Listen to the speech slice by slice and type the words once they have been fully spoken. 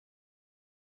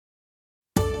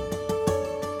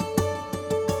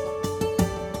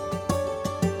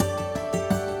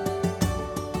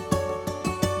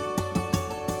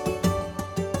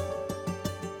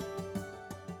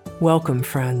Welcome,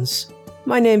 friends.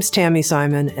 My name's Tammy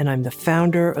Simon, and I'm the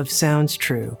founder of Sounds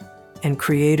True and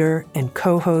creator and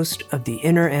co-host of the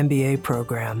Inner MBA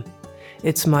program.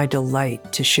 It's my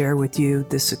delight to share with you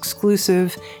this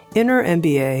exclusive Inner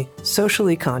MBA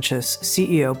Socially Conscious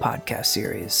CEO podcast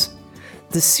series.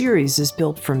 The series is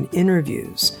built from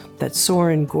interviews that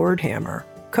Soren Gordhammer,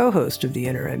 co-host of the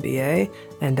Inner MBA,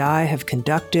 and I have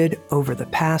conducted over the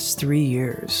past 3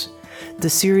 years.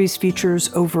 The series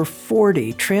features over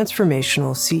 40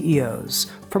 transformational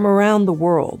CEOs from around the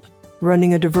world,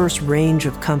 running a diverse range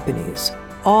of companies,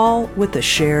 all with a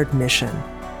shared mission,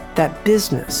 that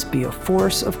business be a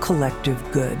force of collective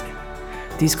good.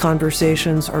 These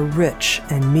conversations are rich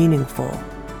and meaningful,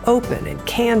 open and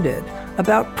candid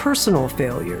about personal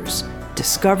failures,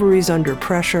 discoveries under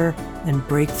pressure, and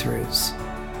breakthroughs.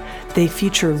 They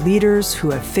feature leaders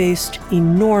who have faced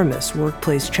enormous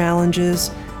workplace challenges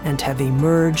and have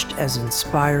emerged as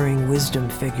inspiring wisdom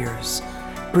figures,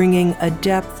 bringing a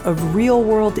depth of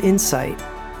real-world insight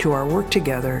to our work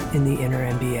together in the Inner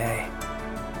MBA.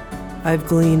 I've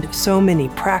gleaned so many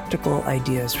practical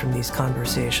ideas from these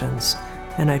conversations,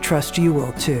 and I trust you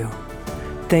will too.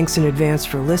 Thanks in advance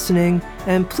for listening,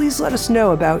 and please let us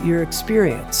know about your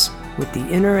experience with the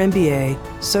Inner MBA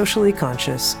Socially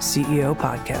Conscious CEO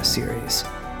podcast series.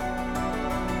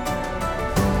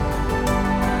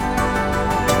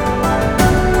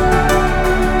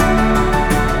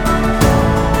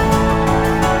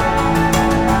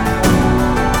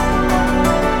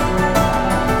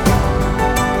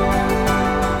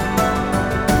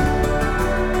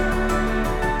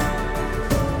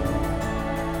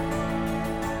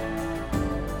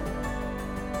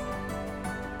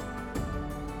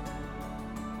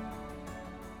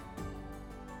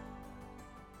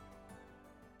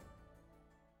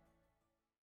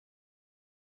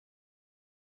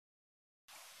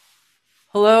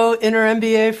 Hello, Inner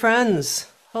MBA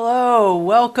friends. Hello,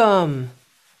 welcome.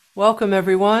 Welcome,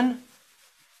 everyone.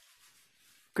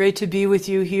 Great to be with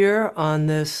you here on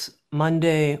this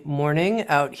Monday morning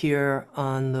out here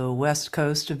on the West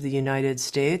Coast of the United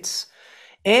States.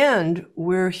 And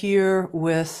we're here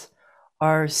with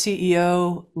our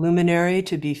CEO luminary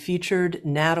to be featured,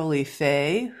 Natalie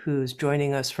Fée, who's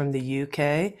joining us from the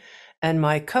UK. And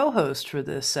my co-host for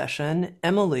this session,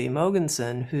 Emily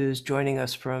Mogensen, who's joining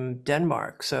us from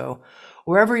Denmark. So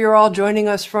wherever you're all joining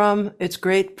us from, it's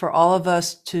great for all of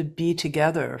us to be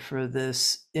together for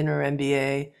this Inner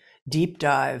MBA deep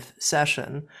dive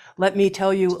session. Let me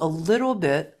tell you a little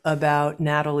bit about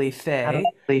Natalie Fée.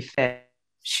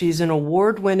 She's an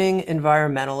award-winning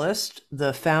environmentalist,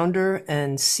 the founder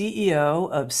and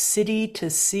CEO of City to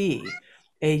Sea,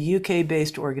 a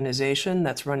UK-based organization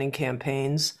that's running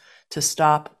campaigns to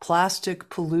stop plastic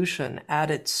pollution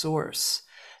at its source.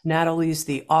 Natalie's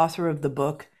the author of the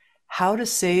book, How to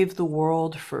Save the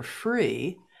World for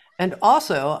Free. And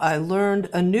also, I learned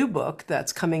a new book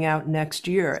that's coming out next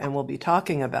year, and we'll be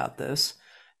talking about this,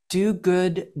 Do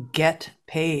Good, Get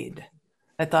Paid.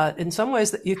 I thought in some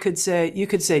ways that you could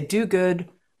say do good,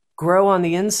 grow on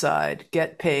the inside,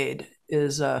 get paid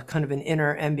is a kind of an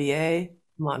Inner MBA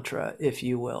mantra, if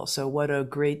you will. So what a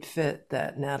great fit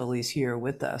that Natalie's here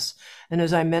with us. And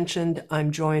as I mentioned,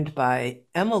 I'm joined by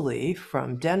Emily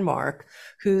from Denmark,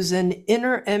 who's an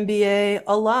Inner MBA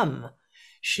alum.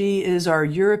 She is our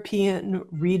European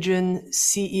region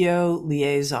CEO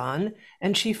liaison,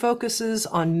 and she focuses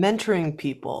on mentoring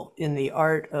people in the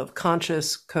art of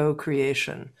conscious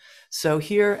co-creation. So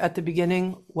here at the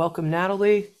beginning, welcome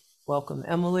Natalie, welcome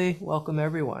Emily, welcome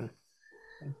everyone.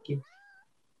 Thank you.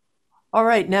 All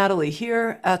right, Natalie,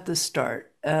 here at the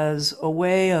start, as a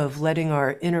way of letting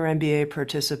our Inner MBA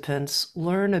participants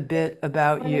learn a bit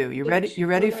about you. You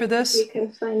ready for this? You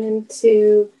can sign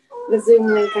into the Zoom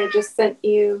link I just sent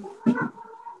you.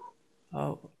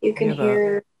 Oh, you can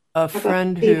hear a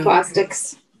friend who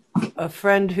plastics. A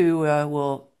friend who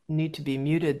will need to be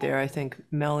muted there. I think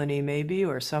Melanie maybe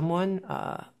or someone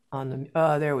on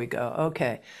the. There we go.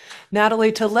 Okay,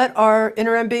 Natalie, to let our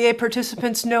Inner MBA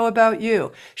participants know about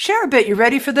you, share a bit. You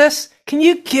ready for this? Can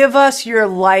you give us your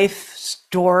life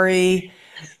story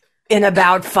in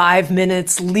about 5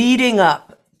 minutes leading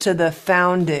up to the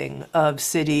founding of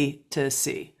City to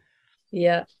Sea?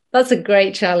 Yeah, that's a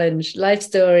great challenge. Life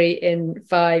story in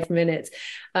 5 minutes.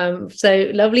 So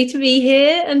lovely to be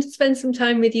here and to spend some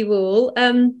time with you all.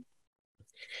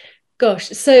 Gosh,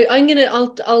 so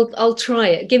I'll try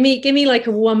it. Give me like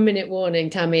a 1 minute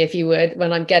warning, Tammy, if you would,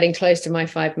 when I'm getting close to my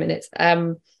 5 minutes.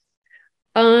 I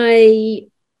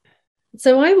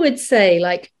would say,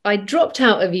 like, I dropped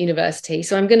out of university,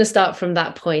 so I'm going to start from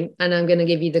that point, and I'm going to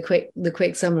give you the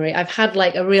quick summary. I've had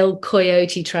like a real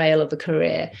coyote trail of a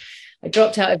career. I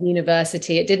dropped out of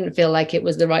university. It didn't feel like it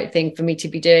was the right thing for me to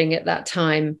be doing at that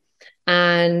time.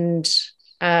 And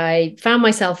I found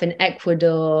myself in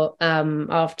Ecuador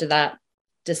after that,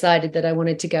 decided that I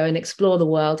wanted to go and explore the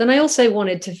world. And I also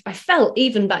I felt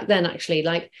even back then, actually,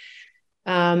 like,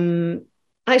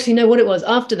 actually, no, what it was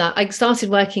after that, I started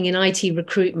working in IT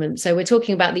recruitment. So we're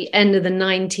talking about the end of the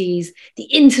 90s. The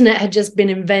internet had just been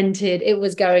invented. It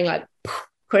was going like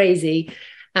crazy.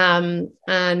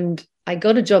 And I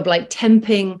got a job like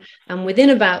temping, and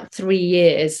within about 3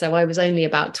 years, so I was only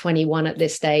about 21 at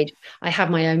this stage, I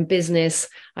had my own business.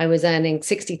 I was earning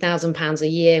 £60,000 a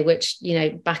year, which, you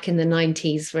know, back in the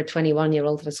 90s for a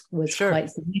 21-year-old was Sure. quite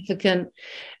significant.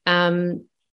 And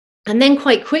then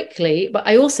quite quickly, but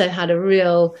I also had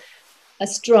a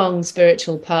strong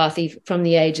spiritual path from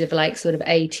the age of like sort of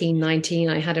 18, 19.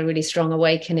 I had a really strong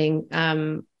awakening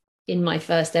in my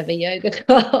first ever yoga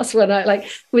class when I like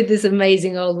with this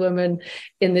amazing old woman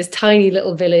in this tiny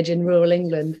little village in rural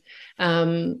England.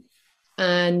 And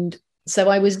so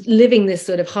I was living this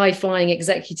sort of high flying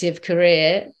executive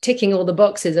career, ticking all the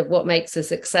boxes of what makes a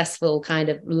successful kind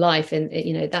of life in,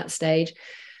 you know, that stage.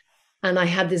 And I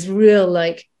had this real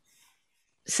like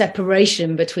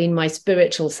separation between my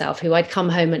spiritual self, who I'd come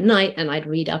home at night and I'd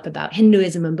read up about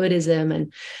Hinduism and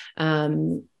Buddhism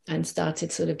and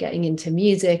started sort of getting into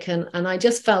music. And I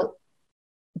just felt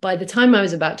by the time I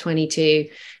was about 22,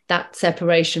 that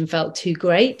separation felt too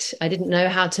great. I didn't know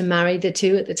how to marry the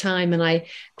two at the time. And I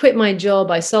quit my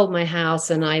job, I sold my house,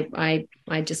 and I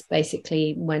just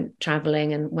basically went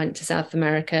traveling and went to South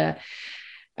America.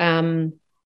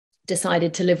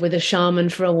 Decided to live with a shaman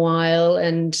for a while,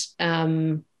 and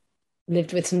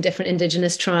lived with some different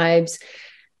indigenous tribes.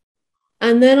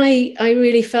 And then I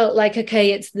really felt like,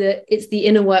 okay, it's the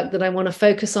inner work that I want to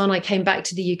focus on. I came back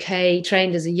to the UK,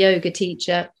 trained as a yoga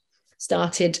teacher,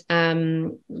 started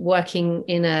working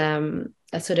in a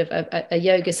sort of a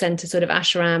yoga center, sort of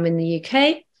ashram in the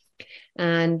UK.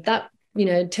 And that, you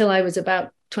know, until I was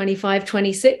about 25,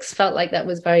 26, felt like that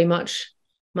was very much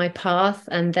my path.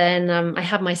 And then I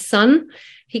had my son.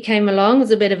 He came along. It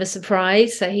was a bit of a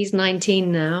surprise. So he's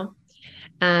 19 now.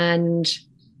 And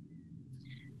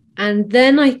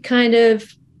then I kind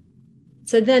of,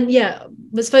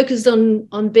 was focused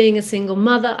on being a single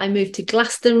mother. I moved to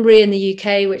Glastonbury in the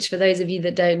UK, which for those of you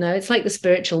that don't know, it's like the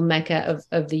spiritual mecca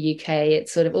of the UK.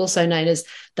 It's sort of also known as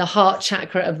the heart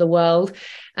chakra of the world.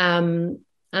 And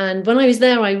when I was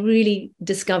there, I really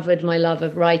discovered my love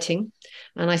of writing.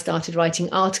 And I started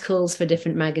writing articles for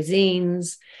different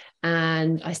magazines.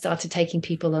 And I started taking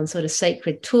people on sort of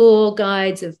sacred tour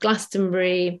guides of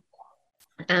Glastonbury.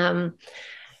 And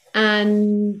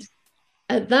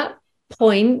at that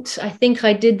point, I think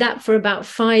I did that for about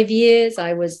 5 years.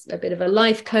 I was a bit of a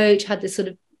life coach, had this sort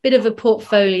of bit of a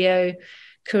portfolio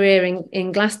career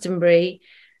in Glastonbury.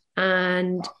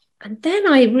 And then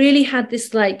I really had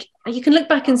this, like, you can look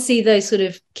back and see those sort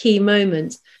of key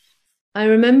moments. I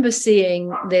remember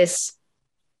seeing this.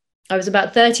 I was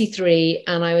about 33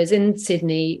 and I was in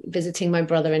Sydney visiting my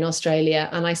brother in Australia,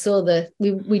 and I saw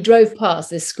we drove past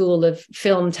this school of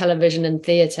film, television and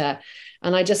theatre,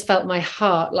 and I just felt my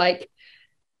heart like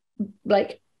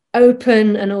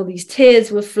open, and all these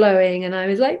tears were flowing, and I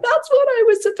was like, that's what I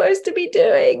was supposed to be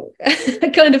doing.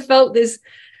 I kind of felt this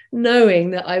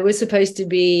knowing that I was supposed to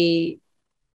be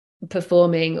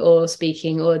performing or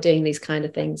speaking or doing these kind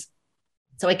of things.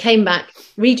 So I came back,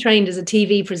 retrained as a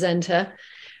TV presenter,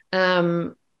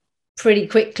 pretty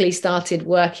quickly started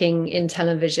working in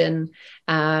television,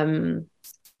 and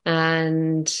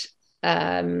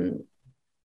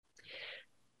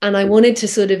I wanted to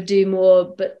sort of do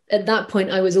more. But at that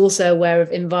point, I was also aware of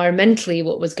environmentally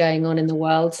what was going on in the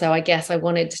world. So I guess I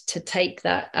wanted to take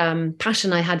that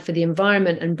passion I had for the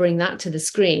environment and bring that to the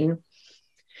screen.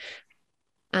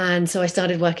 And so I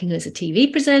started working as a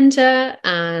TV presenter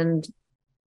and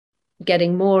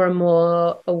getting more and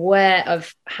more aware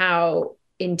of how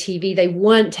in TV they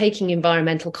weren't taking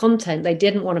environmental content. They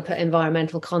didn't want to put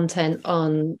environmental content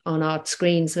on our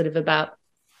screen sort of about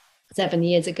 7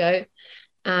 years ago.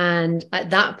 And at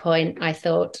that point, I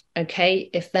thought, okay,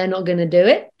 if they're not going to do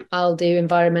it, I'll do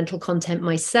environmental content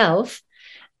myself.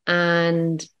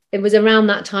 And it was around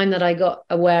that time that I got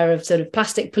aware of sort of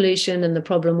plastic pollution and the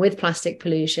problem with plastic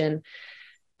pollution.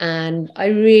 And I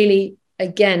really,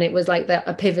 again, it was like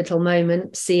a pivotal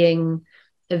moment, seeing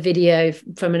a video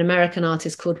from an American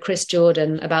artist called Chris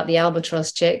Jordan about the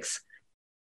albatross chicks.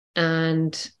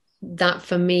 And that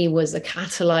for me was a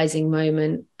catalyzing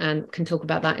moment, and can talk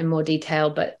about that in more detail.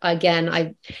 But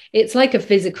again, it's like a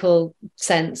physical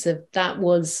sense of that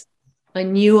was, I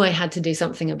knew I had to do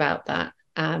something about that.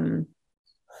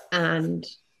 And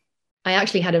I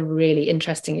actually had a really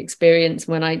interesting experience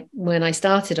when I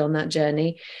started on that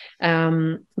journey,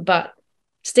 but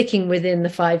sticking within the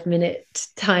 5 minute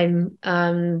time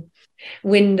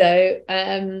window,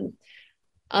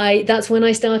 that's when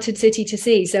I started City to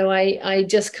Sea. So I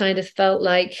just kind of felt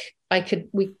like I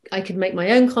could make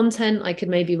my own content. I could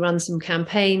maybe run some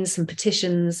campaigns, some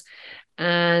petitions,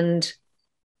 and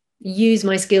use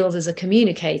my skills as a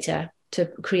communicator to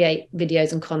create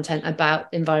videos and content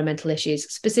about environmental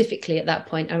issues, specifically at that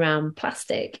point around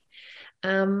plastic.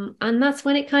 And that's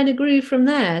when it kind of grew from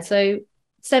there. So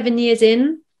 7 years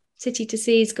in, City to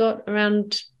Sea's got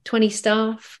around 20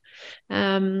 staff.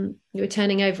 We were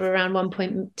turning over around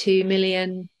 1.2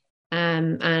 million,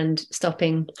 and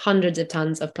stopping hundreds of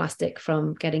tons of plastic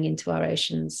from getting into our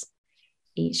oceans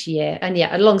each year. And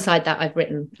yeah, alongside that, I've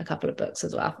written a couple of books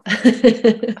as well.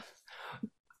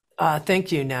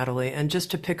 Thank you, Natalie. And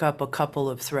just to pick up a couple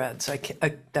of threads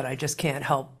that I just can't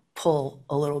help pull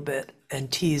a little bit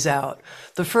and tease out.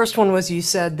 The first one was you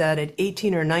said that at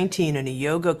 18 or 19 in a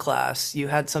yoga class, you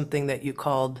had something that you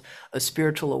called a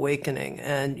spiritual awakening.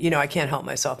 And, I can't help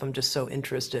myself. I'm just so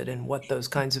interested in what those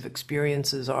kinds of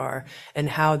experiences are and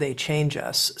how they change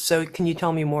us. So can you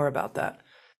tell me more about that?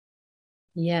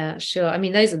 Yeah, sure. I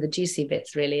mean, those are the juicy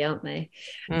bits, really, aren't they?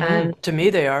 To me,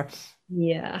 they are.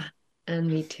 Yeah, and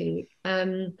me too.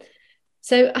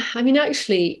 So, I mean,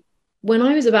 actually, when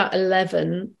I was about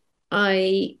 11,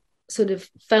 I sort of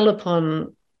fell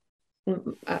upon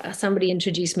somebody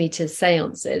introduced me to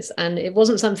seances, and it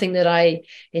wasn't something that I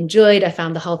enjoyed. I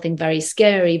found the whole thing very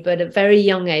scary, but at a very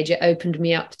young age, it opened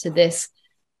me up to this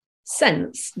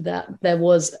sense that there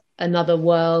was another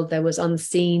world, there was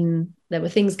unseen, there were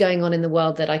things going on in the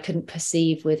world that I couldn't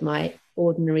perceive with my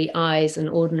ordinary eyes and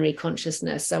ordinary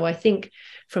consciousness. So I think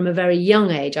from a very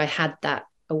young age, I had that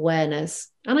awareness,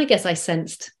 and I guess I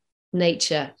sensed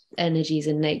nature, energies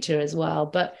in nature as well.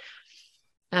 But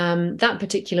that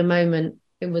particular moment,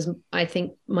 it was, I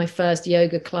think, my first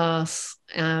yoga class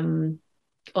on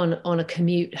a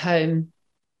commute home,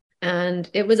 and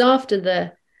it was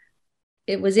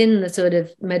in the sort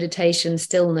of meditation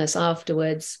stillness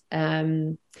afterwards,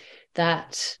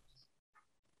 that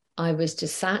I was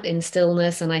just sat in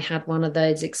stillness, and I had one of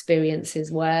those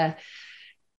experiences where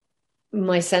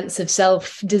my sense of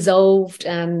self dissolved,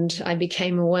 and I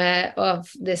became aware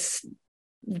of this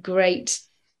great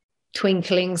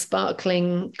twinkling,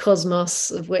 sparkling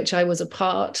cosmos of which I was a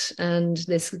part, and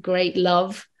this great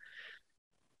love.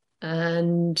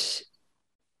 And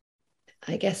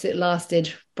I guess it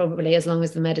lasted probably as long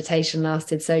as the meditation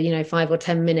lasted. So, 5 or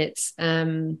 10 minutes.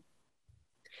 And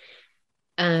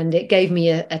it gave me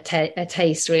a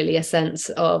taste, really, a sense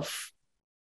of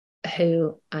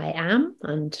who I am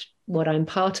and what I'm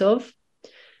part of.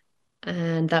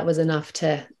 And that was enough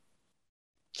to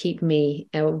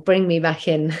bring me back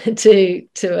in to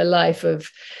a life of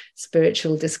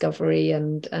spiritual discovery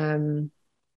and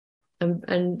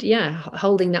yeah,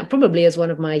 holding that probably as one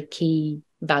of my key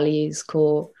values,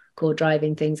 core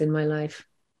driving things in my life.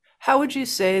 How would you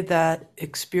say that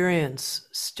experience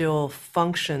still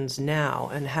functions now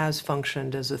and has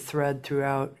functioned as a thread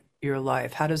throughout your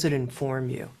life? How does it inform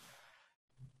you?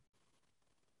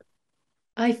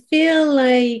 I feel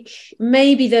like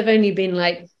maybe there've only been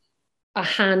like a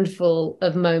handful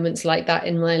of moments like that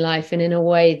in my life, and in a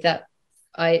way that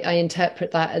I interpret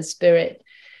that as spirit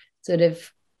sort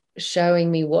of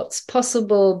showing me what's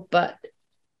possible. But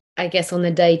I guess on the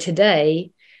day to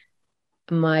day,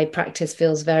 my practice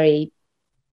feels very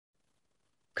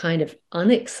kind of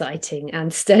unexciting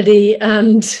and steady,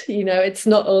 and it's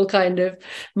not all kind of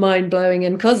mind-blowing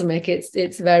and cosmic.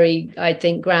 It's very, I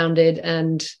think, grounded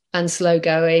and slow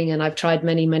going, and I've tried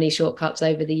many shortcuts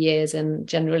over the years, and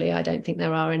generally I don't think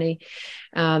there are any.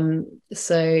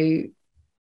 So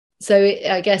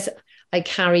I guess I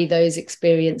carry those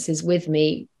experiences with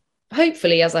me,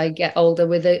 hopefully, as I get older,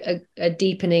 with a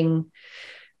deepening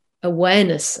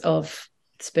awareness of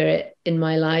spirit in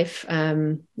my life,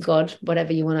 God,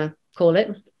 whatever you want to call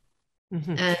it.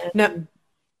 Now,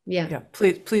 yeah,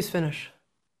 please finish.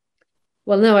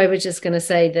 Well, no, I was just going to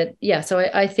say that, yeah, so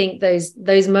I think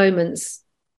those moments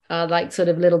are like sort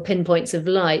of little pinpoints of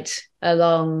light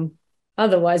along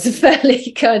otherwise a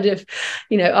fairly kind of,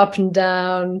 up and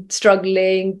down,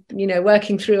 struggling,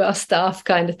 working through our stuff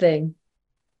kind of thing.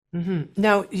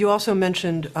 Now, you also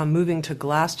mentioned moving to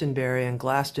Glastonbury, and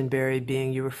Glastonbury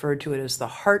being, you referred to it as the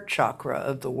heart chakra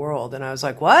of the world. And I was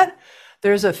like, what?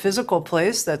 There's a physical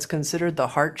place that's considered the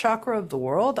heart chakra of the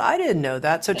world? I didn't know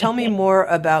that. So tell me more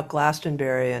about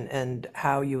Glastonbury and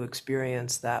how you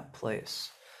experience that place.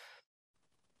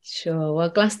 Sure. Well,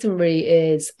 Glastonbury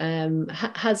is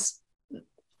has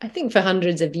I think for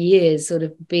hundreds of years sort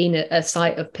of been a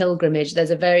site of pilgrimage. There's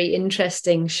a very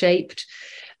interesting shaped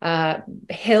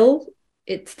hill.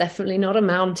 It's definitely not a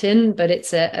mountain, but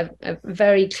it's a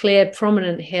very clear,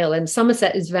 prominent hill. And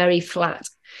Somerset is very flat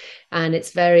and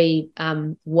it's very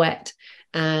wet.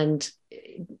 And,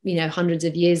 you know, hundreds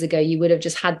of years ago, you would have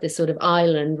just had this sort of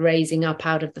island raising up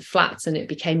out of the flats, and it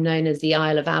became known as the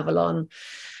Isle of Avalon.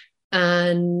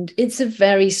 And it's a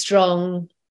very strong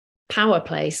power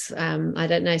place. I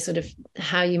don't know sort of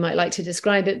how you might like to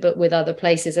describe it, but with other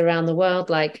places around the world,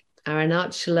 like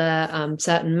Arunachala,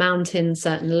 certain mountains,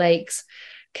 certain lakes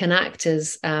can act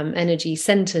as energy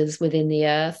centers within the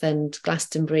earth. And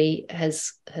Glastonbury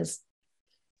has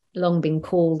long been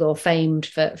called or famed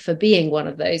for being one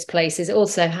of those places. It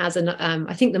also has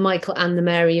I think the Michael and the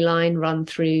Mary line run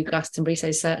through Glastonbury,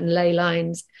 so certain ley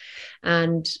lines.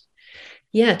 And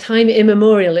yeah, time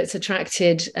immemorial, it's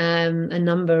attracted a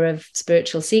number of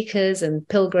spiritual seekers and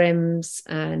pilgrims,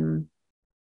 and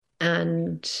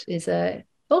is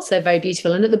also very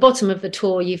beautiful. And at the bottom of the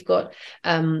tour, you've got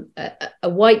a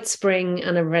white spring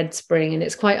and a red spring, and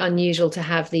it's quite unusual to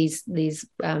have these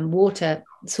water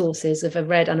sources of a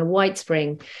red and a white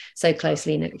spring so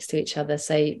closely next to each other.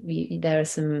 So there are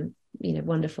some, you know,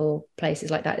 wonderful places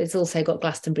like that. It's also got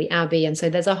Glastonbury Abbey, and so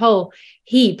there's a whole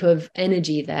heap of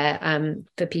energy there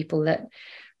for people that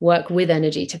work with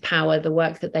energy to power the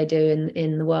work that they do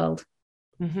in the world.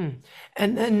 Mm-hmm.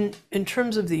 And then in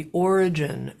terms of the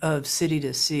origin of City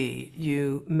to Sea,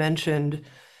 you mentioned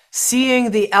seeing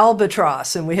the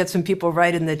albatross, and we had some people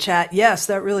write in the chat, yes,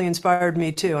 that really inspired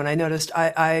me too. And I noticed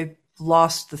I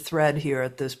lost the thread here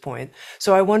at this point.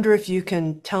 So I wonder if you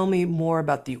can tell me more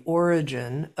about the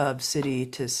origin of City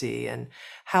to Sea and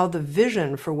how the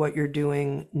vision for what you're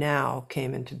doing now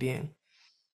came into being.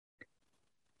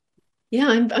 Yeah,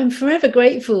 I'm forever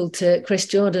grateful to Chris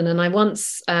Jordan. And I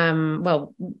once,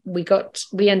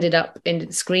 we ended up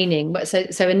in screening, but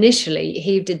so initially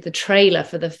he did the trailer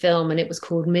for the film, and it was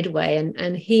called Midway.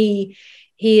 And he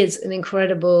is an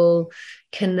incredible,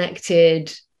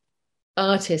 connected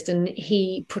artist, and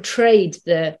he portrayed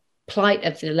the plight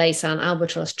of the Laysan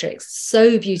albatross chicks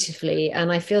so beautifully.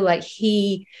 And I feel like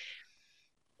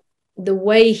the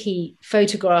way he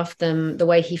photographed them, the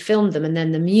way he filmed them, and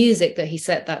then the music that he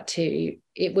set that to,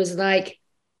 it was like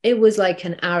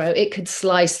an arrow. It could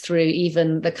slice through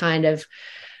even the kind of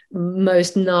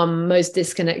most numb, most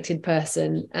disconnected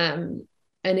person.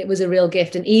 And it was a real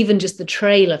gift. And even just the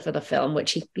trailer for the film,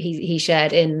 which he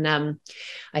shared in,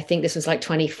 I think this was like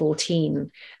 2014,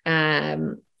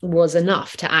 was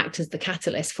enough to act as the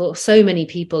catalyst for so many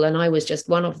people. And I was just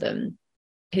one of them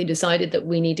who decided that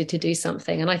we needed to do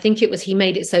something. And I think he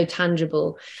made it so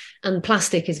tangible, and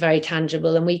plastic is very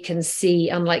tangible. And we can see,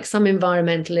 unlike some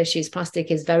environmental issues,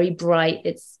 plastic is very bright.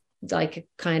 It's like a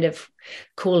kind of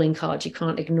calling card. You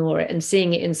can't ignore it. And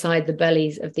seeing it inside the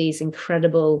bellies of these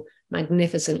incredible,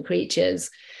 magnificent creatures,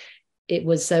 it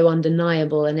was so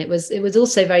undeniable. And it was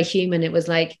also very human. It was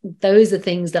like, those are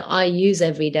things that I use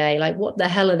every day. Like, what the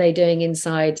hell are they doing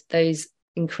inside those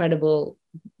incredible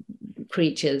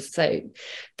creatures? So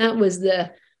that was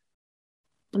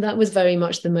very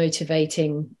much the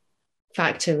motivating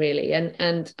factor, really.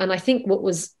 And I think what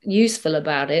was useful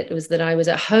about it was that I was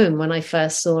at home when I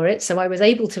first saw it, so I was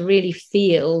able to really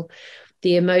feel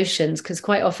the emotions, because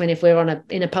quite often if we're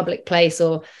in a public place,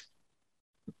 or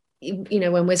you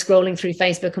know, when we're scrolling through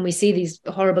Facebook and we see these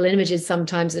horrible images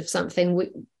sometimes of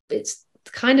something, it's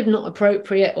kind of not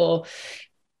appropriate, or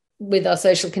with our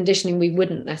social conditioning, we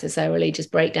wouldn't necessarily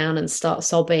just break down and start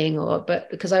sobbing, but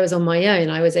because I was on my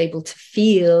own, I was able to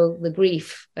feel the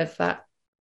grief of that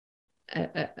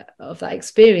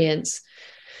experience,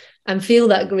 and feel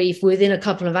that grief within a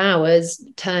couple of hours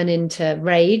turn into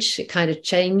rage. It kind of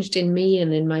changed in me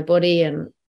and in my body,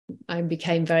 and I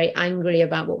became very angry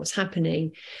about what was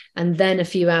happening. And then a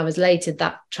few hours later,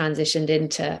 that transitioned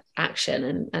into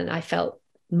action, and I felt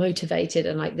motivated,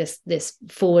 and like this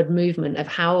forward movement of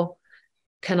how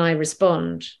can I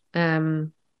respond.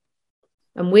 And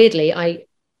weirdly, I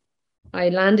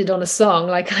landed on a song.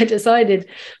 Like, I decided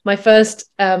my first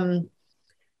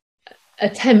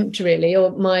attempt, really,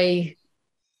 or my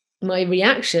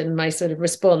reaction, my sort of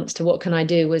response to what can I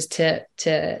do, was to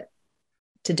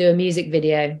do a music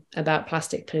video about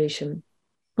plastic pollution,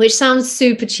 which sounds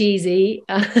super cheesy,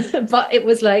 but it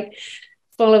was like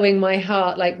following my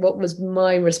heart. Like, what was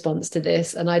my response to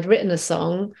this? And I'd written a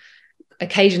song.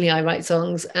 Occasionally I write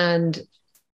songs, and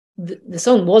the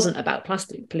song wasn't about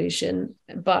plastic pollution,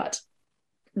 but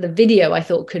the video I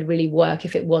thought could really work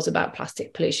if it was about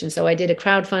plastic pollution. So I did a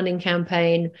crowdfunding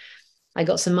campaign. I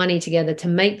got some money together to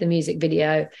make the music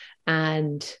video,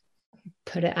 and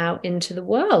put it out into the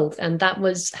world. And that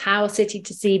was how City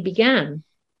to Sea began.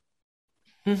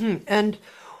 Mm-hmm. And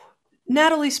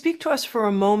Natalie, speak to us for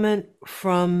a moment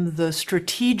from the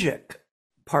strategic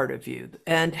part of you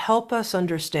and help us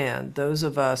understand, those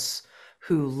of us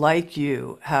who, like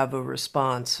you, have a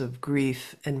response of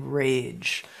grief and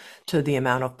rage to the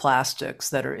amount of plastics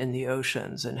that are in the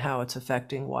oceans and how it's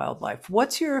affecting wildlife.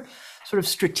 What's your sort of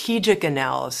strategic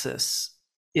analysis,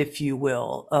 if you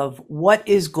will, of what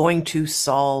is going to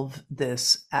solve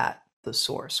this at the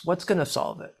source? What's going to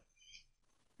solve it?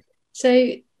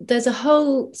 So there's a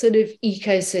whole sort of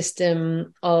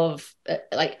ecosystem of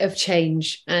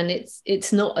change, and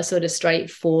it's not a sort of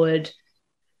straightforward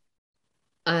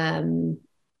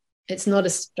it's not a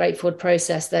straightforward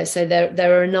process though. So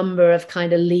there are a number of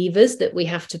kind of levers that we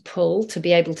have to pull to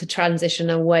be able to transition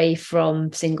away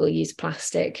from single-use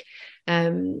plastic.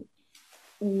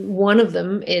 One of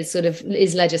them is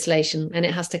legislation, and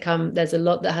it has to come. There's a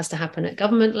lot that has to happen at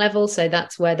government level. So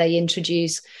that's where they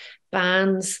introduce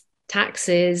bans,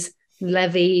 taxes,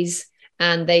 levies,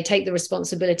 and they take the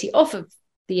responsibility off of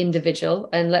the individual.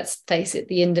 And let's face it,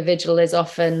 the individual is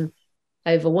often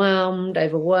overwhelmed,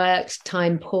 overworked,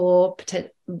 time poor,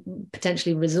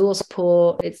 potentially resource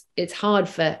poor. It's hard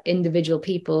for individual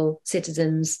people,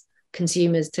 citizens,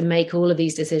 consumers to make all of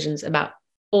these decisions about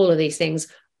all of these things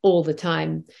all the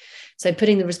time. So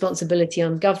putting the responsibility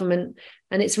on government,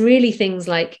 and it's really things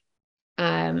like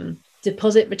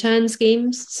deposit return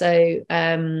schemes. So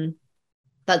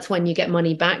that's when you get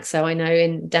money back. So I know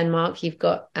in Denmark, you've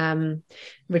got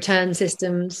return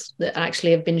systems that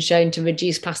actually have been shown to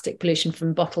reduce plastic pollution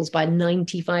from bottles by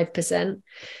 95%.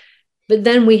 But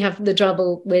then we have the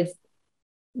trouble with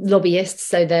lobbyists.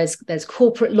 So there's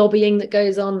corporate lobbying that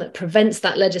goes on that prevents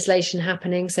that legislation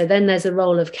happening. So then there's a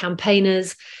role of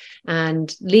campaigners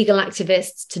and legal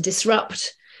activists to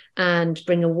disrupt and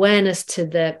bring awareness to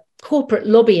the corporate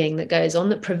lobbying that goes on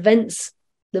that prevents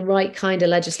the right kind of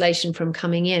legislation from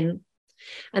coming in.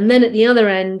 And then at the other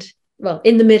end, well,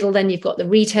 in the middle, then you've got the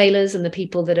retailers and the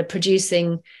people that are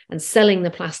producing and selling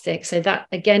the plastic. So that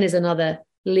again is another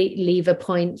lever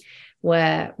point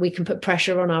where we can put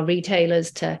pressure on our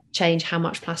retailers to change how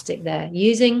much plastic they're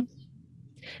using.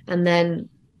 And then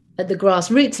at the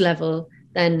grassroots level,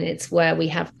 then it's where we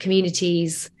have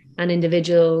communities and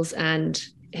individuals and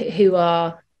who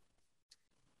are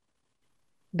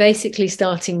basically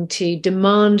starting to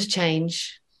demand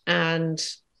change and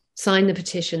sign the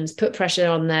petitions, put pressure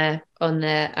on their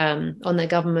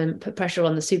government, put pressure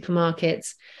on the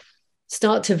supermarkets,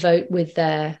 start to vote with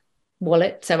their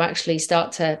wallet. So actually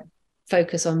start to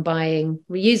focus on buying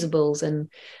reusables and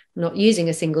not using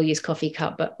a single-use coffee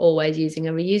cup, but always using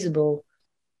a reusable,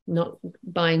 not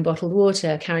buying bottled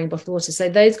water, carrying bottled water. So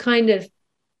those kind of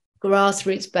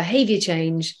grassroots behavior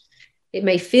change, it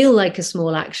may feel like a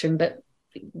small action, but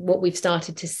what we've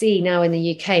started to see now in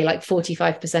the UK, like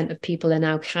 45% of people are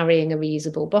now carrying a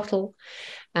reusable bottle.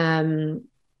 And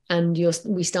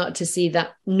we start to see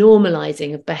that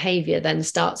normalizing of behavior then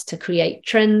starts to create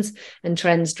trends, and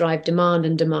trends drive demand,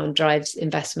 and demand drives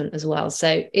investment as well.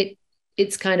 So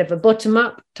it's kind of a bottom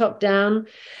up, top down.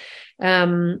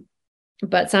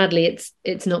 But sadly,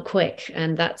 it's not quick,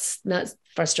 and that's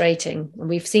frustrating.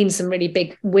 We've seen some really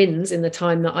big wins in the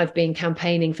time that I've been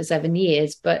campaigning for 7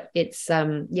 years, but it's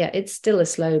still a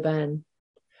slow burn.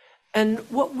 And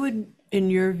what would, in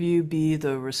your view, be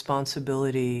the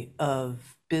responsibility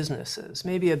of businesses?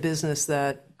 Maybe a business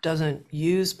that doesn't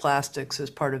use plastics as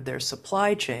part of their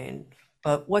supply chain,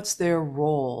 but what's their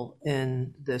role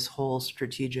in this whole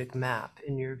strategic map,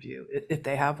 in your view, if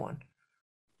they have one?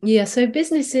 Yeah, so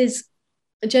businesses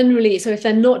generally, so if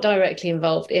they're not directly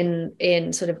involved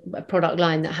in sort of a product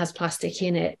line that has plastic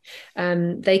in it,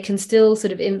 they can still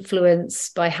sort of influence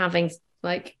by having,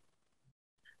 like,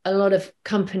 a lot of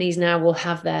companies now will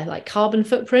have their like carbon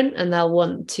footprint, and they'll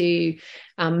want to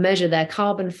measure their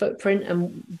carbon footprint,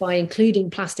 and by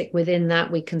including plastic within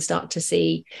that, we can start to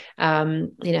see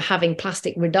having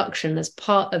plastic reduction as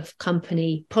part of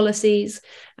company policies,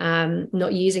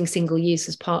 not using single use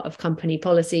as part of company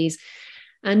policies.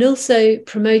 And also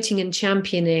promoting and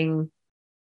championing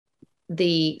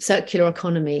the circular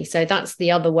economy. So that's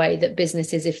the other way that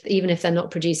businesses, even if they're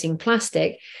not producing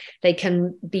plastic, they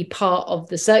can be part of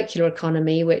the circular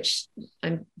economy, which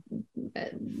I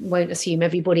won't assume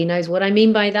everybody knows what I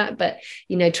mean by that, but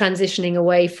transitioning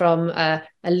away from a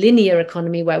linear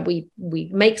economy where we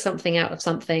make something out of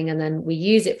something and then we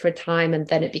use it for a time and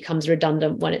then it becomes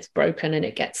redundant when it's broken and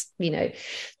it gets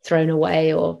thrown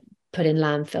away or put in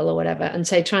landfill or whatever. And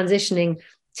so transitioning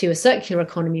to a circular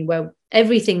economy where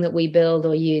everything that we build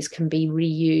or use can be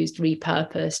reused,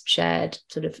 repurposed, shared,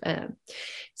 sort of.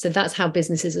 So that's how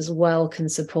businesses as well can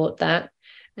support that.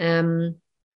 And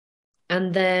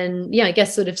then, I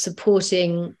guess sort of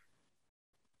supporting.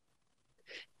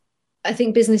 I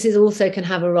think businesses also can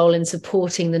have a role in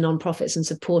supporting the nonprofits and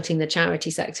supporting the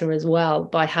charity sector as well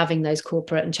by having those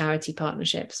corporate and charity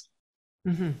partnerships.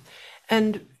 Mm-hmm.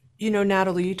 And,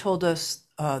 Natalie, you told us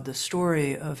the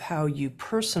story of how you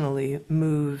personally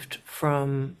moved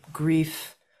from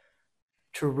grief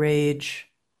to rage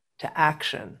to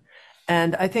action.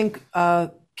 And I think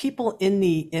people in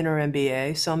the inner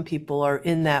MBA, some people are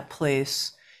in that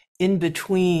place in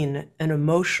between an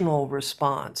emotional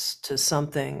response to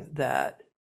something that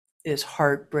is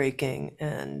heartbreaking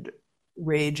and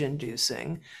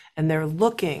rage-inducing, and they're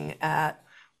looking at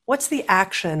what's the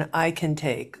action I can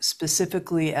take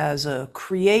specifically as a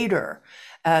creator,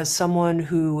 as someone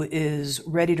who is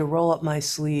ready to roll up my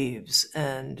sleeves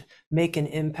and make an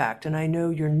impact. And I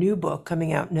know your new book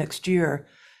coming out next year,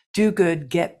 Do Good,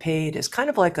 Get Paid, is kind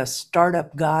of like a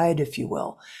startup guide, if you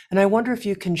will. And I wonder if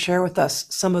you can share with us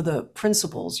some of the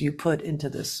principles you put into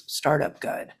this startup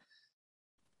guide.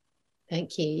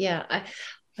 Thank you. Yeah,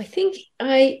 I think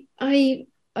I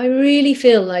really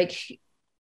feel like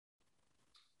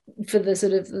for the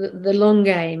sort of the long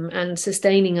game and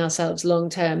sustaining ourselves long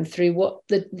term through what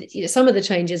some of the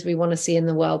changes we want to see in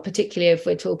the world, particularly if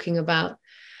we're talking about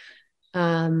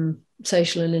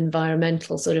social and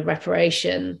environmental sort of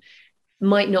reparation,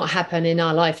 might not happen in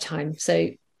our lifetime. So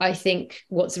I think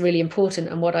what's really important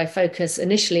and what I focus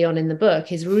initially on in the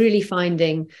book is really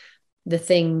finding the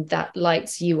thing that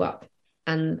lights you up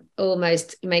and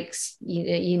almost makes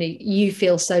you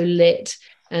feel so lit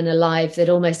and alive that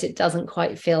almost it doesn't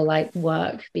quite feel like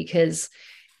work, because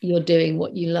you're doing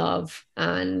what you love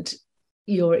and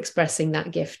you're expressing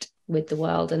that gift with the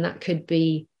world. And that could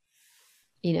be,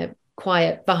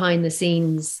 quiet behind the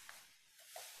scenes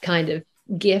kind of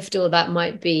gift, or that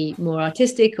might be more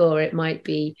artistic, or it might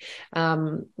be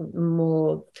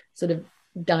more sort of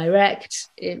direct.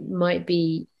 It might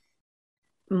be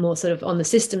more sort of on the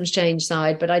systems change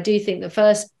side. But I do think that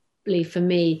firstly for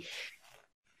me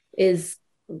is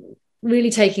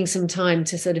really taking some time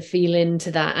to sort of feel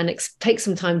into that and take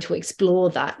some time to explore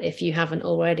that, if you haven't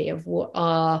already, of what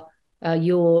are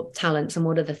your talents and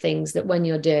what are the things that when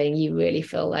you're doing you really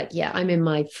feel like, yeah, I'm in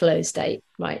my flow state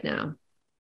right now.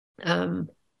 And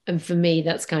for me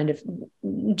that's kind of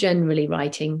generally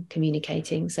writing,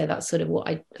 communicating. So that's sort of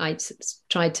what I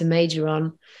tried to major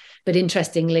on. But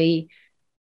interestingly,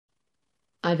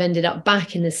 I've ended up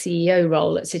back in the CEO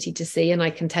role at City to Sea, and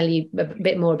I can tell you a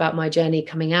bit more about my journey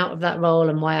coming out of that role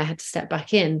and why I had to step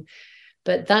back in.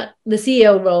 But that the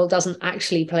CEO role doesn't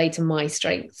actually play to my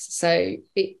strengths. So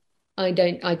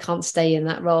I can't stay in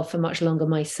that role for much longer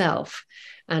myself.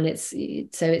 And it's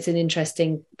an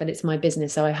interesting, but it's my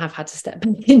business. So I have had to step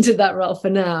back into that role for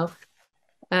now.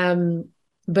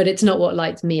 But it's not what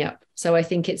lights me up. So I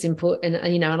think it's important,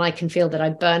 and I can feel that I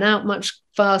burn out much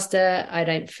faster. I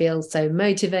don't feel so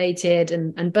motivated,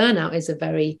 and burnout is a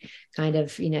very kind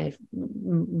of,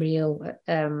 real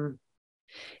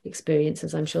experience,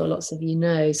 as I'm sure lots of you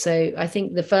know. So I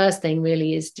think the first thing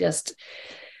really is just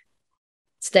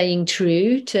staying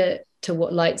true to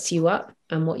what lights you up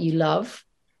and what you love.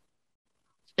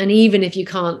 And even if you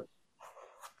can't,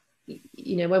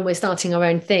 when we're starting our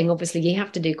own thing, obviously you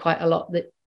have to do quite a lot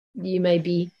that you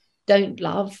maybe don't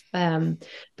love.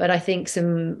 But I think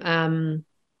I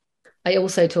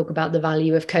also talk about the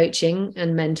value of coaching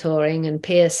and mentoring and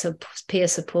peer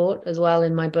support as well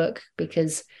in my book,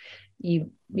 because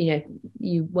you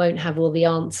won't have all the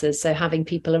answers. So having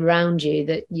people around you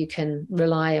that you can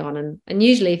rely on, and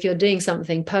usually if you're doing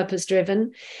something purpose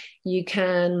driven, you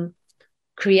can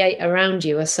create around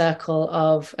you a circle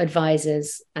of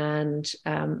advisors and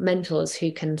mentors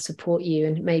who can support you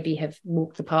and maybe have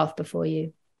walked the path before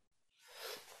you.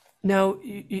 Now,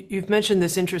 you've mentioned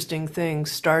this interesting thing,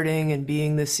 starting and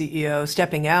being the CEO,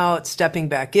 stepping out, stepping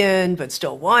back in, but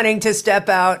still wanting to step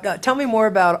out. Tell me more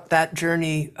about that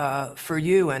journey for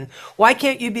you, and why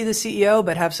can't you be the CEO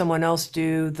but have someone else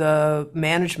do the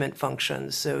management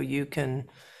functions so you can,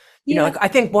 I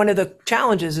think one of the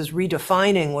challenges is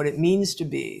redefining what it means to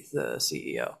be the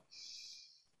CEO.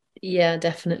 Yeah,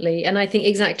 definitely. And I think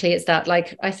exactly it's that.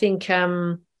 Like, I think,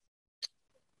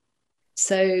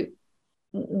 so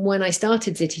when I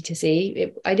started City to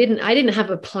Sea, I didn't have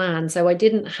a plan. So I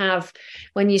didn't have,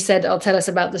 when you said, "I'll tell us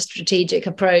about the strategic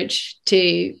approach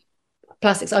to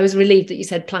plastics. I was relieved that you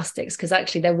said plastics, because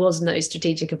actually there was no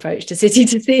strategic approach to City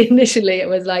to Sea initially. It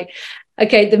was like,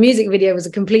 okay, the music video was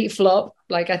a complete flop.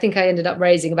 Like, I think I ended up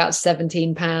raising about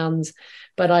 £17,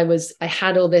 but I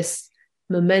had all this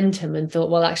momentum and thought,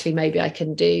 well, actually maybe I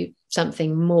can do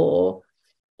something more.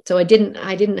 So I didn't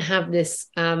have this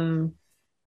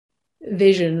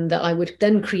vision that I would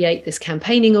then create this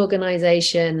campaigning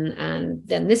organization, and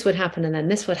then this would happen, and then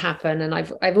this would happen. And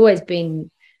I've always been,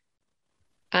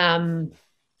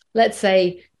 let's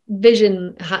say,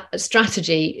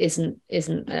 strategy isn't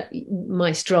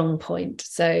my strong point.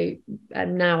 So,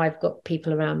 and now I've got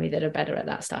people around me that are better at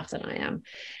that stuff than I am.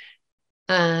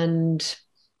 And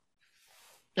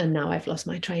now I've lost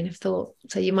my train of thought.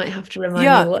 So you might have to remind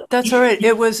me what. That's all right.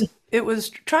 It was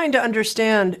trying to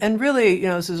understand, and really,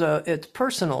 it's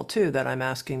personal too that I'm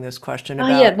asking this question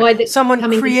about someone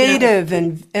creative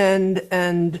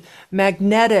and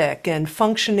magnetic and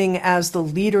functioning as the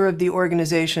leader of the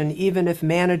organization, even if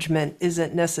management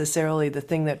isn't necessarily the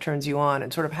thing that turns you on,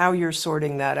 and sort of how you're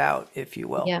sorting that out, if you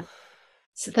will. Yeah.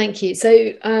 So thank you.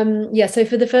 So so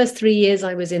for the first 3 years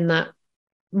I was in that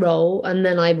role, and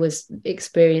then I was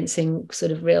experiencing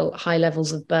sort of real high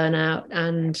levels of burnout,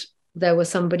 and there was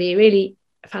somebody really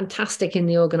fantastic in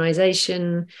the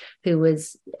organization who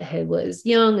was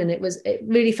young, and it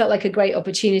really felt like a great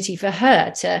opportunity for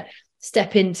her to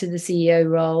step into the CEO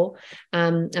role,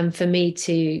 and for me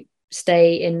to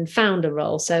stay in founder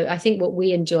role. So I think what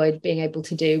we enjoyed being able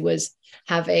to do was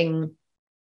in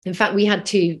fact we had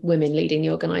 2 women leading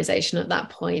the organization at that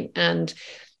point, and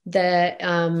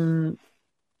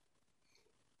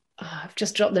I've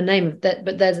just dropped the name of that,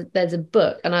 but there's a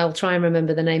book, and I'll try and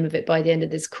remember the name of it by the end of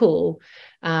this call,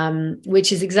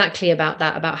 which is exactly about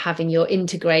that, about having your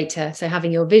integrator, so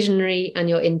having your visionary and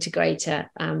your integrator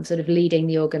sort of leading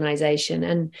the organization.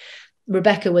 And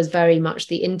Rebecca was very much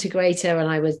the integrator, and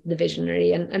I was the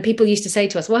visionary. And people used to say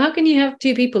to us, well, how can you have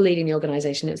 2 people leading the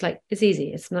organization? It's like, it's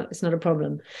easy. It's not a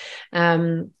problem.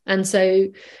 And so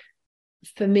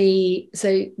for me,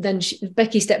 so then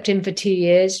Becky stepped in for 2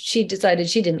 years. She decided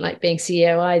she didn't like being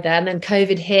CEO either. And then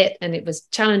COVID hit, and it was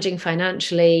challenging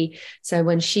financially. So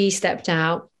when she stepped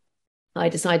out, I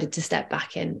decided to step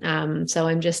back in. So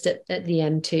I'm just at the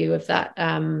end too of that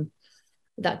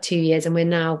 2 years. And we're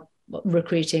now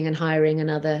recruiting and hiring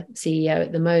another CEO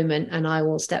at the moment. And I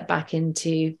will step back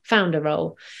into founder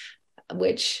role,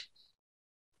 which,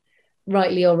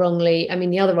 rightly or wrongly, I mean,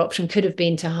 the other option could have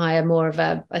been to hire more of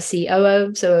a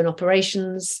COO, so an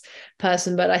operations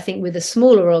person. But I think with a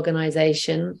smaller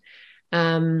organization,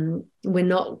 we're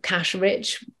not cash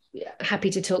rich.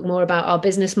 Happy to talk more about our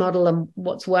business model and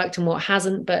what's worked and what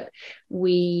hasn't. But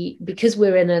because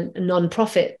we're in a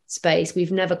non-profit space,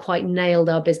 we've never quite nailed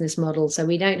our business model. So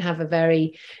we don't have a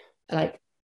very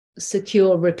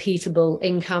secure, repeatable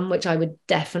income, which I would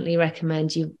definitely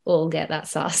recommend you all get that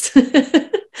SaaS.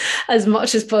 As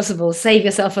much as possible, save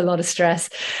yourself a lot of stress,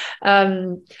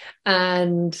 and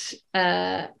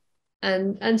so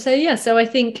I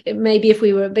think maybe if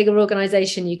we were a bigger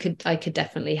organization, I could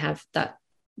definitely have that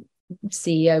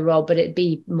CEO role, but it'd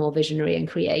be more visionary and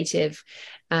creative,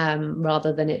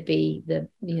 rather than it be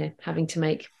having to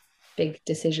make big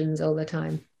decisions all the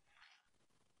time.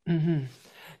 Mm-hmm.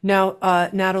 Now,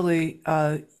 Natalie,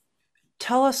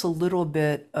 tell us a little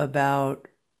bit about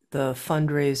the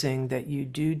fundraising that you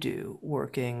do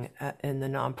working in the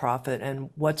nonprofit, and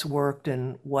what's worked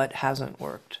and what hasn't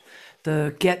worked.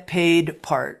 The get paid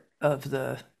part of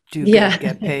the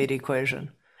get paid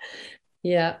equation.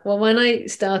 Yeah. Well, when I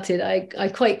started, I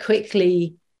quite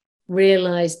quickly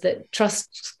realized that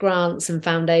trusts, grants and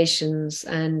foundations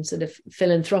and sort of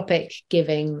philanthropic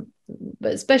giving,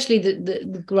 but especially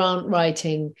the grant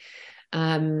writing,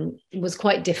 was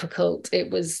quite difficult.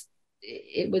 It was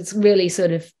really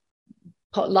sort of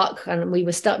potluck, and we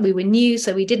were new,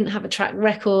 so we didn't have a track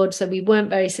record, so we weren't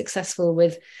very successful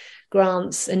with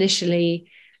grants initially.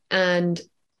 And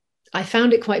I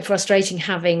found it quite frustrating,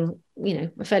 having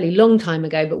a fairly long time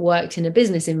ago, but worked in a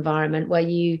business environment where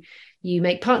you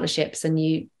make partnerships, and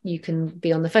you can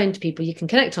be on the phone to people, you can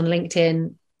connect on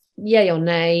LinkedIn, yay or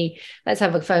nay, let's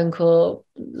have a phone call,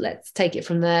 let's take it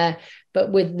from there.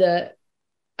 But with the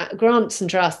grants and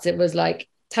trusts, it was like,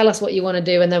 tell us what you want to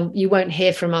do, and then you won't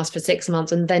hear from us for 6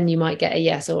 months, and then you might get a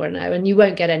yes or a no, and you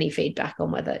won't get any feedback on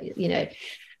whether.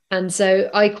 And so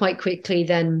I quite quickly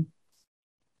then,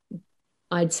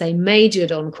 I'd say,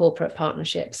 majored on corporate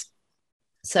partnerships.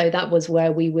 So that was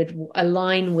where we would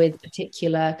align with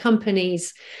particular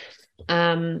companies.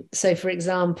 So for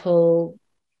example,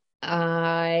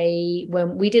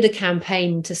 when we did a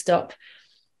campaign to stop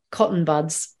cotton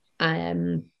buds,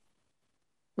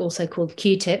 also called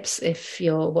Q-tips, if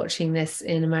you're watching this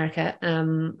in America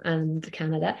and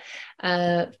Canada,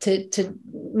 to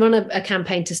run a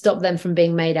campaign to stop them from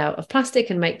being made out of plastic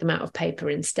and make them out of paper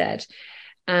instead.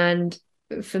 And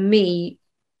for me,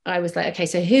 I was like, okay,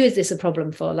 so who is this a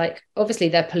problem for? Like, obviously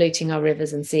they're polluting our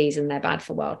rivers and seas and they're bad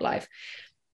for wildlife.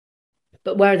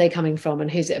 But where are they coming from and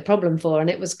who's it a problem for? And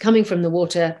it was coming from the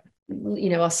water,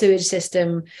 our sewage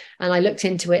system. And I looked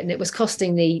into it, and it was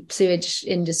costing the sewage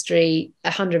industry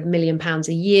 £100 million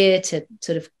a year to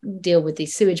sort of deal with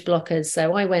these sewage blockers.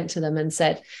 So I went to them and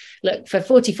said, look, for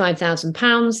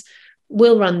 £45,000,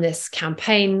 we'll run this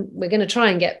campaign. We're going to try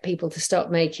and get people to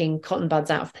stop making cotton buds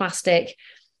out of plastic.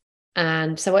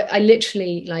 And so I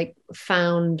literally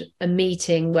found a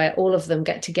meeting where all of them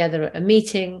get together at a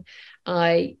meeting.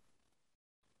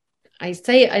 I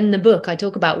say in the book, I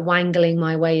talk about wangling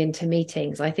my way into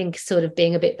meetings. I think sort of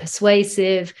being a bit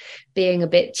persuasive, being a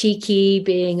bit cheeky,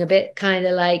 being a bit kind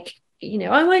of I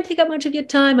won't take up much of your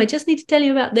time. I just need to tell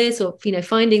you about this, or,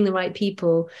 finding the right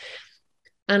people.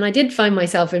 And I did find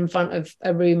myself in front of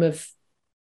a room of,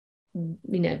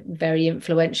 very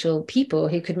influential people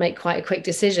who could make quite a quick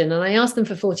decision. And I asked them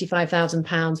for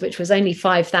 £45,000, which was only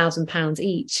 £5,000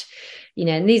 each,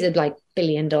 and these are like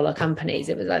billion-dollar companies.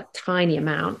 It was a tiny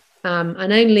amount.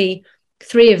 And only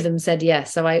 3 of them said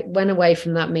yes. So I went away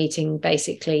from that meeting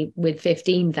basically with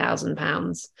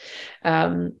 £15,000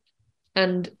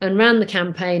 and ran the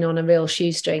campaign on a real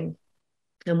shoestring.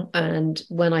 And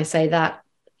when I say that,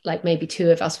 maybe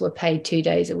 2 of us were paid 2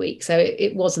 days a week. So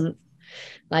it wasn't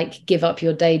give up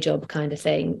your day job kind of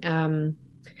thing.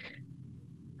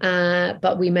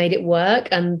 But we made it work.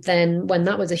 And then when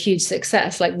that was a huge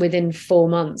success, within 4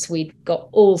 months, we got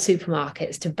all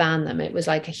supermarkets to ban them. It was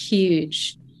a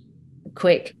huge,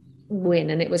 quick win,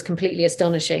 and it was completely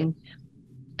astonishing.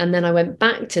 And then I went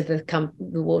back to the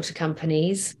water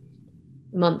companies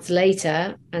months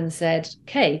later and said,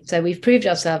 okay, so we've proved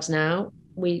ourselves now.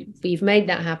 We've made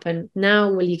that happen.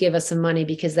 Now will you give us some money,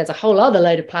 because there's a whole other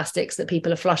load of plastics that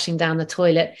people are flushing down the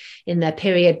toilet in their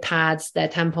period pads, their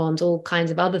tampons, all kinds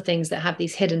of other things that have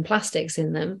these hidden plastics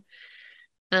in them.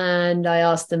 And I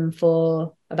asked them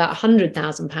for about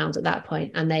 £100,000 at that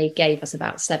point, and they gave us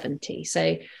about 70.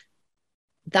 So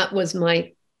that was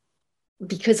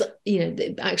because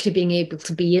actually being able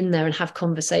to be in there and have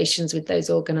conversations with those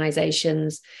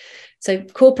organizations. So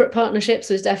corporate partnerships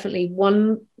was definitely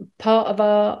one part of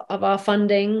our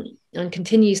funding, and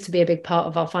continues to be a big part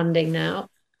of our funding now.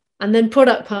 And then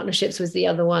product partnerships was the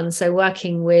other one. So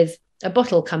working with a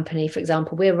bottle company, for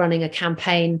example, we're running a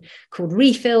campaign called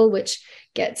Refill, which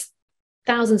gets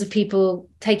thousands of people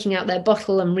taking out their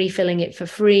bottle and refilling it for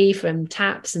free from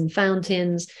taps and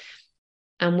fountains.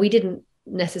 And we didn't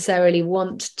necessarily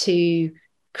want to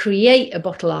create a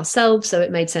bottle ourselves, so it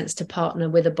made sense to partner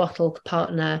with a bottle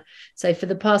partner. So for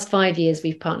the past 5 years,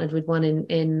 we've partnered with one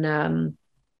in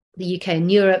the UK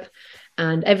and Europe,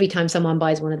 and every time someone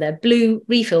buys one of their blue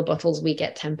refill bottles, we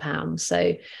get £10.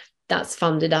 So that's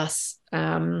funded us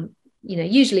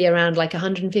usually around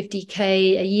 150k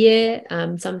a year,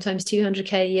 sometimes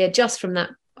 200k a year, just from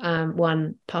that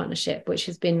one partnership, which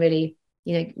has been really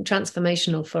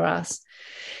transformational for us.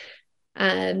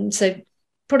 So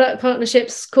product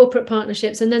partnerships, corporate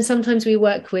partnerships, and then sometimes we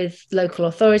work with local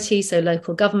authorities, so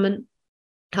local government,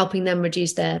 helping them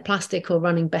reduce their plastic, or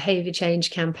running behaviour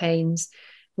change campaigns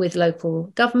with local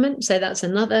government. So that's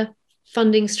another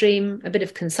funding stream, a bit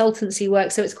of consultancy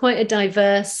work. So it's quite a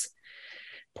diverse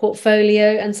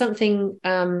portfolio and something.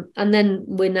 And then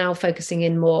we're now focusing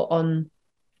in more on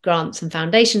grants and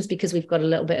foundations, because we've got a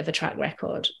little bit of a track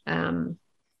record.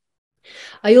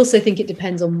 I also think it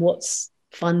depends on what's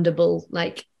fundable.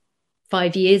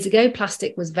 5 years ago,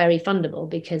 plastic was very fundable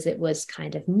because it was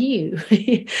kind of new.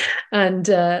 And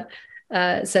so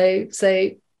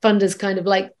funders kind of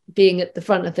like being at the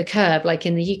front of the curve.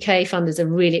 In the UK, funders are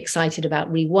really excited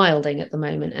about rewilding at the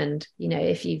moment. And,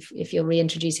 if you're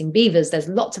reintroducing beavers, there's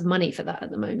lots of money for that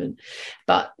at the moment.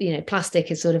 But, plastic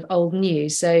is sort of old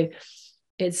news. So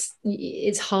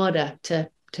it's harder to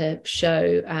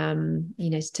show,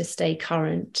 to stay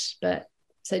current. But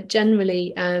so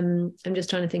generally, I'm just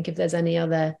trying to think if there's any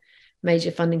other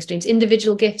major funding streams.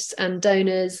 Individual gifts and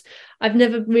donors. I've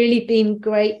never really been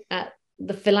great at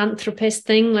the philanthropist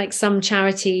thing. Some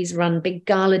charities run big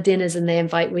gala dinners and they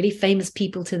invite really famous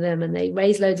people to them and they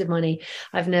raise loads of money.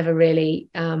 I've never really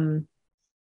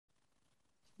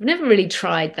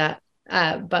tried that.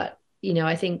 But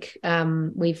I think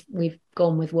we've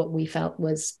gone with what we felt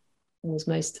was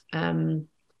most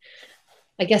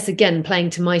I guess, again, playing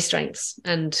to my strengths,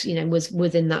 and, was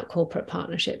within that corporate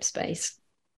partnership space.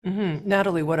 Mm-hmm.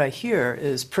 Natalie, what I hear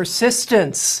is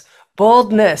persistence,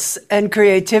 Boldness and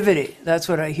creativity. That's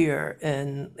what I hear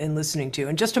in listening to you.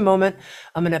 In just a moment,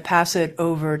 I'm going to pass it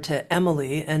over to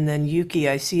Emily, and then Yuki,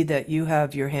 I see that you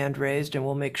have your hand raised, and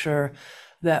we'll make sure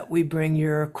that we bring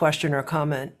your question or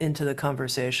comment into the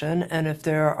conversation. And if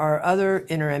there are other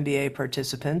Inner MBA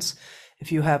participants,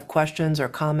 if you have questions or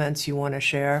comments you want to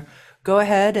share, go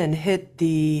ahead and hit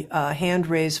the hand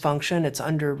raise function. It's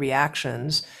under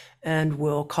reactions, and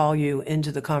we'll call you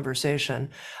into the conversation.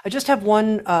 I just have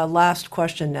one last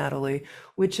question, Natalie,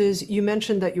 which is, you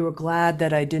mentioned that you were glad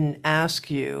that I didn't ask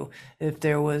you if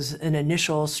there was an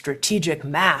initial strategic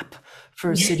map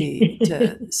for City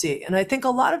to see. And I think a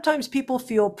lot of times people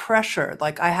feel pressure,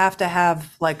 like I have to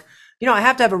have I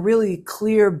have to have a really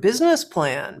clear business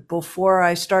plan before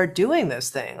I start doing this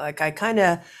thing. Like I kind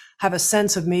of have a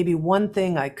sense of maybe one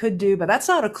thing I could do, but that's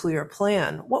not a clear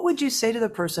plan. What would you say to the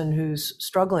person who's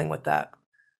struggling with that?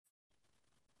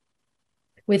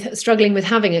 With struggling with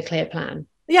having a clear plan?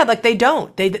 Yeah, like they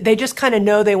don't. They just kind of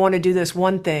know they want to do this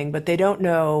one thing, but they don't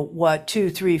know what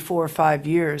 2, 3, 4, 5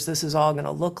 years this is all going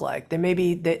to look like.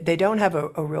 They don't have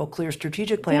a real clear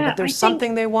strategic plan, but there's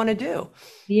something they want to do.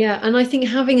 Yeah, and I think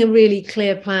having a really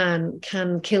clear plan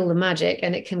can kill the magic,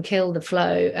 and it can kill the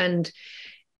flow. And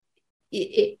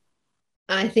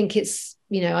I think it's,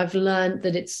 I've learned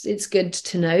that it's good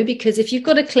to know, because if you've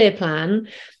got a clear plan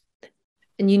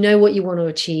and you know what you want to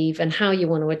achieve and how you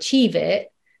want to achieve it,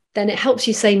 then it helps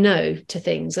you say no to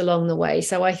things along the way.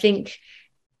 So I think,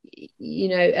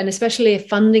 and especially if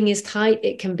funding is tight,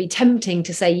 it can be tempting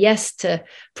to say yes to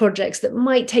projects that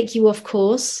might take you off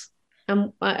course.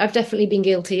 And I've definitely been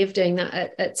guilty of doing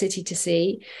that at City to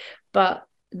See. But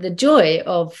the joy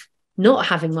of not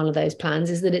having one of those plans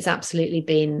is that it's absolutely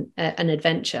been an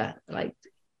adventure. Like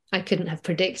I couldn't have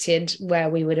predicted where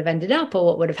we would have ended up or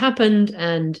what would have happened.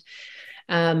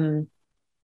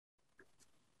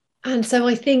 And so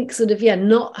I think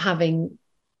not having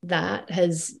that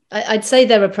I'd say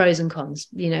there are pros and cons.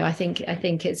 I think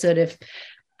it's sort of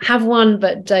have one,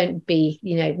 but don't be,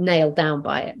 nailed down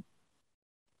by it.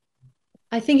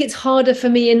 I think it's harder for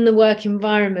me in the work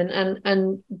environment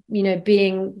and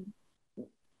being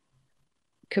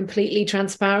completely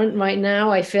transparent right now.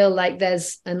 I feel like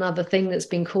there's another thing that's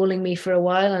been calling me for a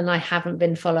while, and I haven't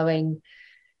been following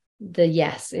the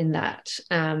yes in that.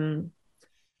 And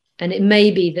it may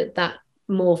be that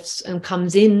morphs and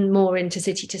comes in more into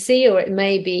City to See, or it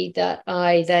may be that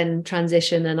I then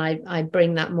transition and I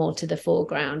bring that more to the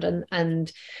foreground.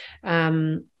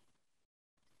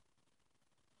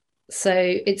 So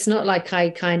it's not like I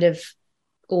kind of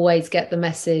always get the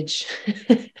message.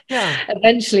 Yeah.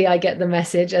 Eventually I get the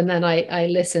message and then I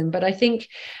listen. But I think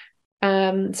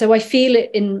so I feel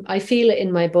it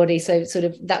in my body. So sort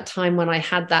of that time when I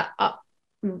had that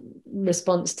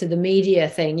response to the media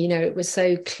thing, it was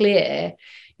so clear.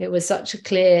 It was such a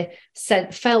clear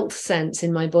felt sense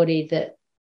in my body that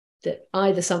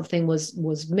either something was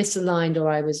misaligned or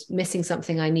I was missing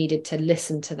something. I needed to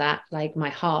listen to that, like my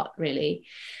heart really.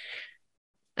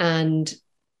 And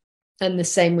the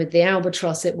same with the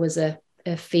albatross. It was a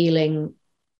feeling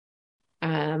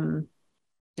in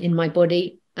my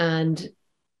body, and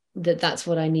that's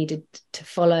what I needed to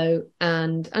follow.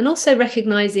 And also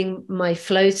recognizing my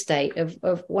flow state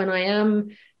of when I am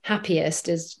happiest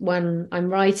is when I'm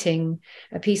writing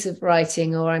a piece of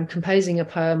writing, or I'm composing a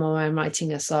poem, or I'm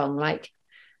writing a song. Like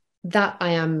that,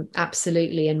 I am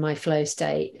absolutely in my flow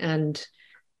state. And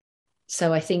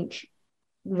so I think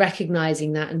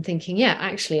recognizing that and thinking, yeah,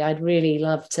 actually I'd really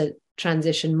love to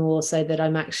transition more so that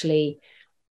I'm actually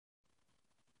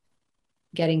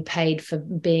getting paid for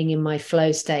being in my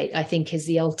flow state, I think is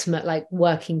the ultimate, like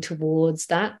working towards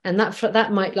that. And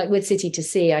that might, like with City to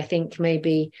See, I think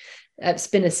maybe it's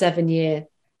been a 7-year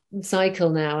cycle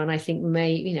now, and I think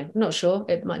I'm not sure,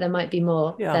 there might be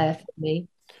more there for me.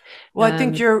 Well, I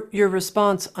think your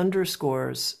response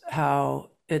underscores how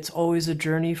it's always a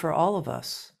journey for all of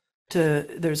us.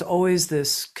 There's always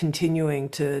this continuing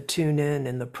to tune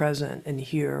in the present and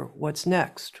hear what's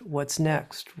next,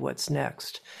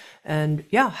 and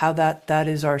how that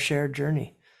is our shared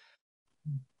journey.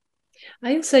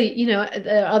 I also,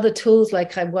 there are other tools,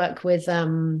 like I work with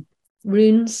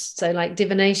runes, so like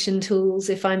divination tools.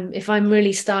 If I'm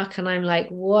really stuck and I'm like,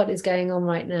 what is going on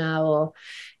right now, or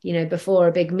before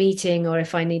a big meeting, or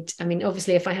if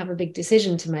obviously if I have a big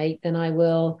decision to make, then I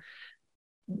will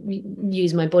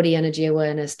use my body energy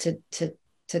awareness to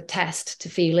test, to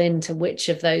feel into which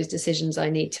of those decisions I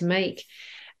need to make.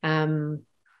 I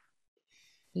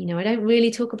don't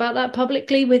really talk about that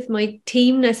publicly with my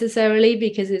team necessarily,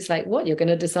 because it's like, what, you're going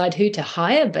to decide who to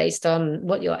hire based on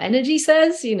what your energy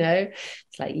says?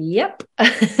 It's like, yep.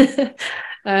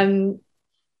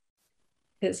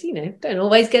 Because, don't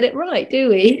always get it right, do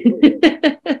we?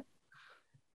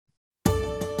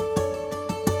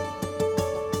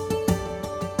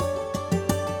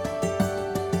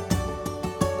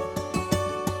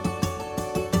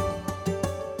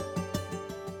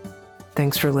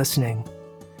 Thanks for listening.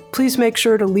 Please make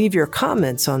sure to leave your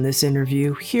comments on this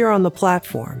interview here on the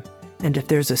platform. And if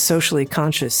there's a socially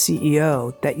conscious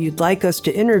CEO that you'd like us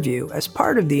to interview as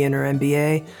part of the Inner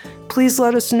MBA, please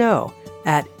let us know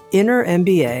at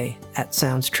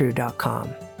innermba@soundstrue.com.